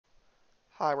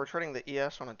Hi, we're trading the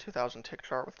ES on a 2000 tick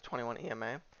chart with 21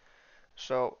 EMA.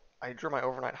 So I drew my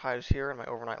overnight highs here and my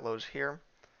overnight lows here,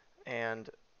 and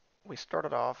we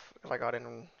started off, as I got in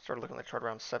and started looking at the chart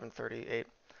around 7:38.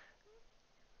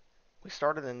 We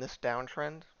started in this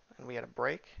downtrend and we had a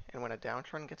break, and when a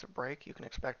downtrend gets a break, you can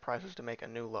expect prices to make a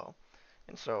new low.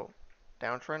 And so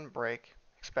downtrend break,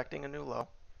 expecting a new low.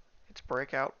 It's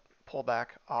breakout,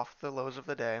 pullback off the lows of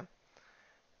the day,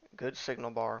 good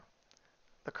signal bar.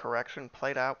 The correction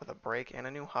played out with a break and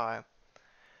a new high.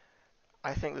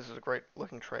 I think this is a great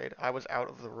looking trade. I was out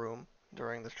of the room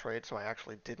during this trade, so I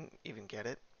actually didn't even get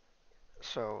it.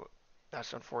 So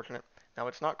that's unfortunate. Now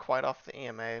it's not quite off the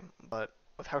EMA, but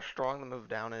with how strong the move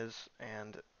down is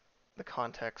and the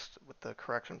context with the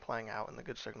correction playing out in the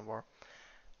good signal bar,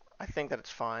 I think that it's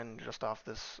fine just off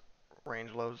this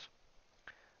range lows.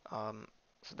 Um,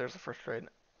 so there's the first trade.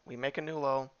 We make a new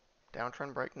low,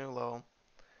 downtrend break new low.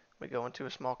 We go into a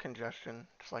small congestion,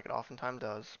 just like it oftentimes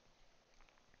does.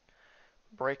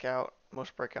 Breakout,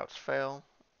 most breakouts fail.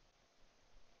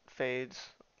 Fades,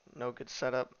 no good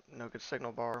setup, no good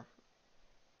signal bar,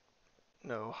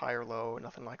 no high or low,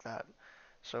 nothing like that.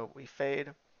 So we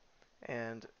fade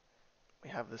and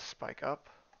we have this spike up.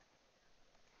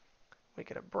 We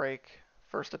get a break,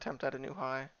 first attempt at a new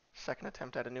high, second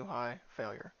attempt at a new high,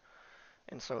 failure.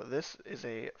 And so this is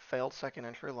a failed second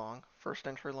entry long, first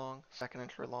entry long, second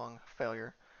entry long,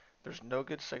 failure. There's no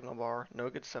good signal bar, no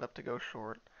good setup to go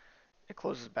short. It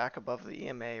closes back above the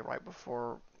EMA right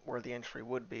before where the entry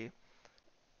would be,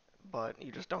 but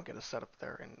you just don't get a setup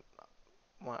there. And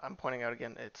I'm pointing out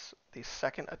again, it's the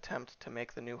second attempt to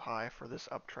make the new high for this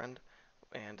uptrend,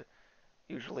 and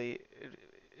usually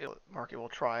market will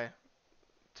try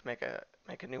to make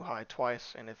a new high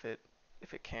twice, and if it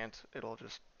can't, it'll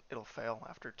fail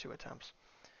after two attempts.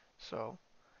 So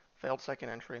failed second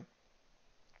entry.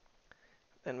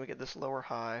 Then we get this lower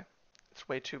high. It's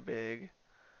way too big.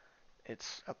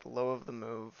 It's at the low of the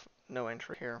move. No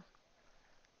entry here.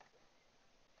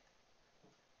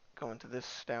 Go into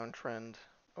this downtrend.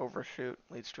 Overshoot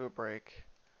leads to a break.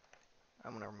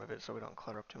 I'm going to remove it so we don't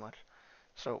clutter up too much.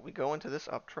 So we go into this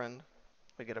uptrend,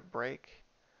 we get a break,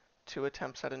 two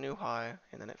attempts at a new high,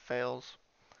 and then it fails.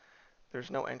 There's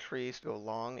no entries to go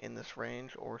long in this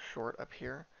range or short up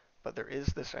here, but there is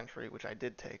this entry which I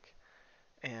did take,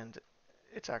 and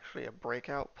it's actually a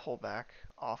breakout pullback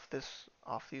off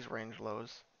these range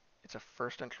lows. It's a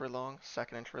first entry long,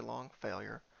 second entry long,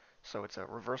 failure. So it's a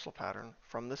reversal pattern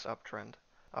from this uptrend.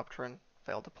 Uptrend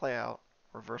failed to play out,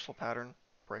 reversal pattern,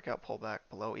 breakout pullback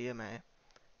below EMA,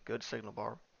 good signal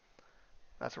bar.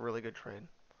 That's a really good trade.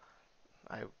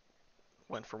 I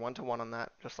went for 1-to-1 on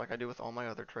that, just like I do with all my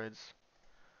other trades.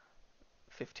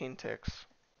 15 ticks.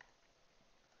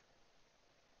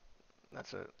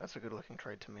 That's a good looking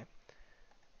trade to me.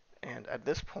 And at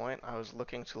this point, I was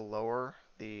looking to lower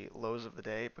the lows of the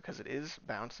day because it is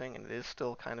bouncing and it is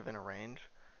still kind of in a range.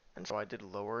 And so I did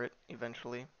lower it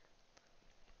eventually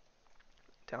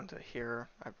down to here,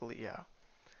 I believe. Yeah.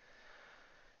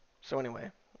 So anyway,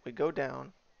 we go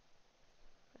down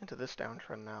into this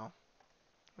downtrend now.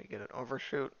 We get an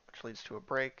overshoot, which leads to a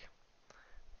break.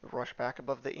 We rush back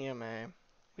above the EMA.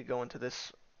 We go into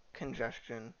this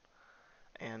congestion,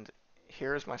 and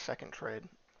here's my second trade.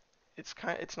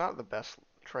 It's not the best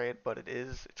trade, but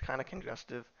it's kind of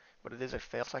congestive, but it is a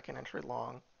failed second entry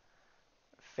long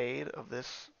fade of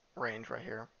this range right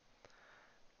here.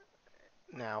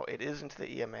 Now it is into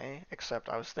the EMA, except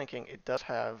I was thinking it does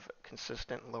have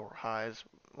consistent lower highs,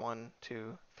 1,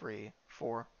 2, 3,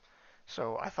 4.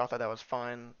 So I thought that was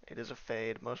fine. It is a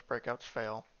fade. Most breakouts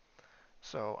fail.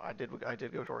 So I did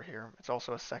go short here. It's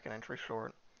also a second entry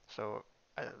short. So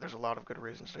there's a lot of good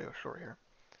reasons to go short here.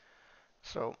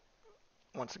 So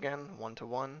once again,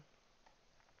 1-to-1.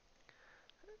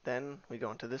 Then we go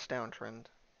into this downtrend.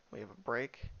 We have a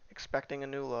break, expecting a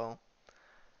new low.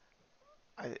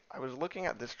 I was looking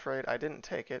at this trade. I didn't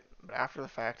take it, but after the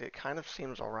fact, it kind of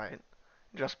seems alright,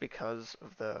 just because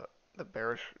of the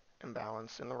bearish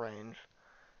imbalance in the range.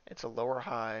 It's a lower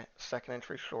high, second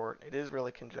entry short. It is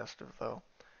really congestive though,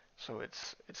 so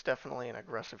it's definitely an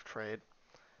aggressive trade.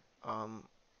 Um,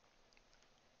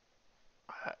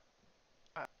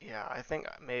 I, yeah, I think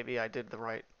maybe I did the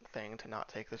right thing to not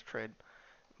take this trade,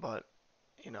 but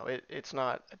it's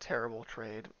not a terrible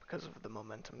trade because of the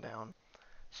momentum down.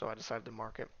 So I decided to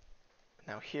mark it.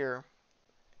 Now here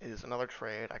is another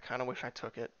trade. I kind of wish I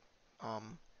took it.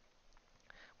 Um,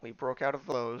 we broke out of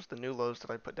the lows, the new lows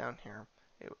that I put down here.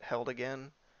 It held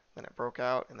again, then it broke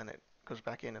out, and then it goes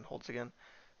back in and holds again.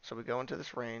 So we go into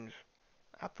this range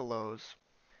at the lows.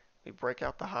 We break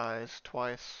out the highs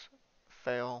twice,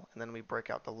 fail, and then we break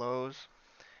out the lows.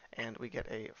 and we get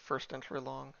a first entry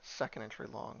long, second entry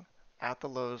long at the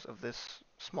lows of this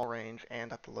small range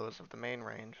and at the lows of the main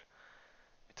range.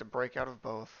 It's a breakout of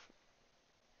both.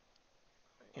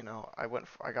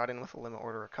 I got in with a limit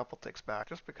order a couple ticks back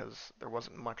just because there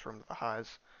wasn't much room to the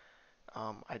highs.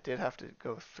 I did have to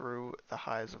go through the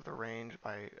highs of the range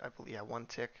by, I believe, yeah, one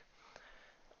tick.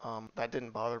 That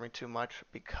didn't bother me too much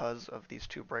because of these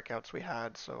two breakouts we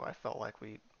had, so I felt like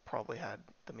we probably had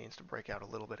the means to break out a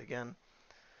little bit again.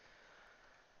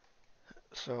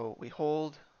 So we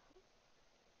hold,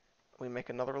 we make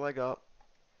another leg up,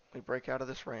 we break out of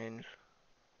this range.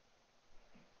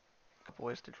 A couple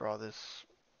ways to draw this.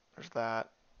 There's that.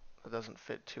 It doesn't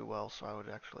fit too well, so I would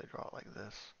actually draw it like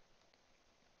this.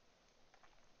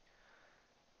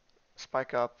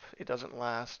 Spike up, it doesn't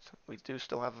last. We do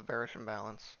still have a bearish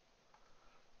imbalance.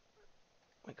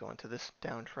 We go into this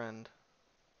downtrend,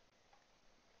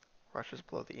 rushes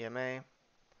below the EMA, it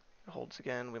holds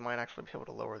again. We might actually be able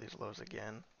to lower these lows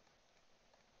again,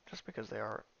 just because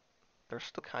they're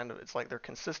still kind of, it's like they're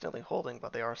consistently holding,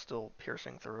 but they are still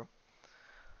piercing through.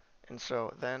 And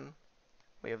so then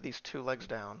we have these two legs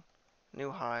down,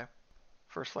 new high,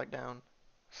 first leg down,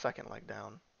 second leg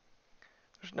down.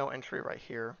 There's no entry right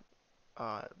here,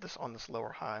 on this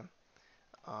lower high.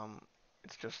 Um,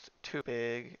 it's just too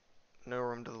big, no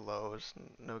room to the lows,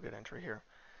 no good entry here.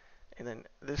 And then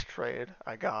this trade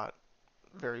I got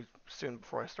very soon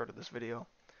before I started this video.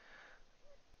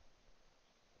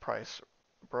 Price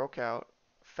broke out,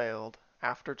 failed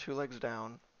after two legs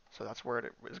down, so that's where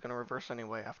it is going to reverse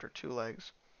anyway after two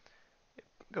legs. It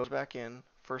goes back in,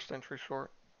 first entry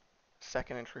short,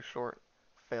 second entry short,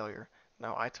 failure.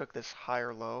 Now I took this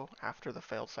higher low after the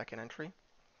failed second entry,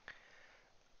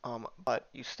 but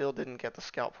you still didn't get the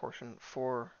scalp portion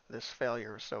for this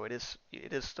failure, so it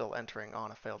is still entering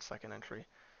on a failed second entry.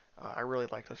 I really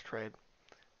like this trade.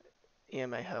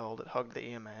 EMA held, it hugged the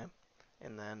EMA,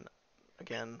 and then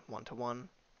again 1-to-1.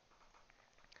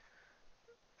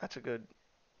 That's a good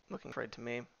looking trade to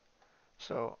me.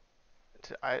 So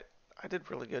I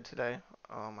did really good today.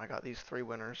 I got these three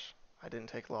winners. I didn't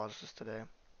take losses today.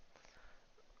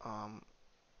 Um,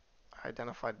 I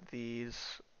identified these,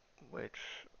 which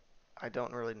I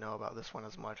don't really know about this one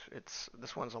as much.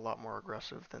 This one's a lot more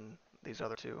aggressive than these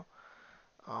other two.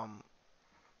 Um,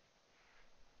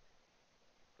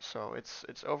 so it's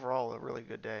overall a really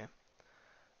good day,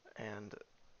 and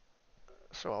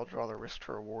so I'll draw the risk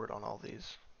to reward on all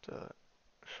these to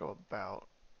show about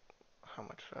how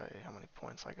many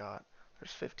points I got.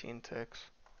 There's 15 ticks.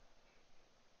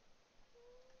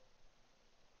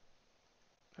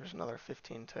 There's another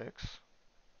 15 ticks.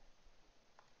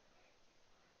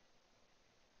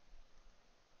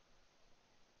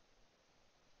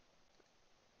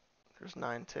 There's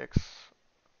 9 ticks.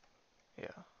 Yeah.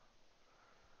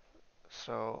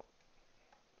 So,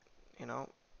 you know,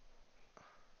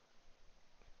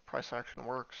 price action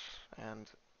works, and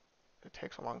it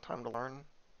takes a long time to learn,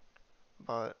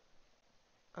 but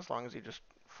as long as you just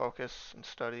focus and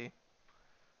study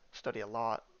a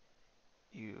lot,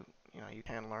 you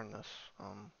can learn this.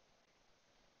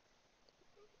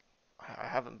 I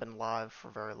haven't been live for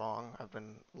very long. I've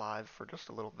been live for just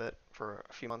a little bit, for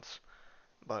a few months,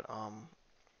 but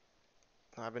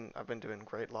I've been doing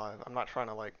great live. I'm not trying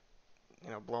to like,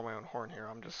 blow my own horn here.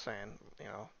 I'm just saying,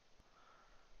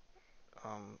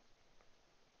 um,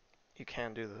 you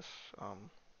can do this. Um,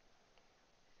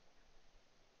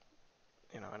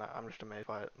 and I'm just amazed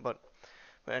by it. But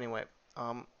anyway,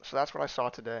 so that's what I saw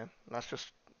today. And that's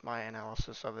just my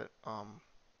analysis of it.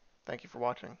 Thank you for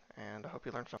watching, and I hope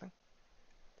you learned something.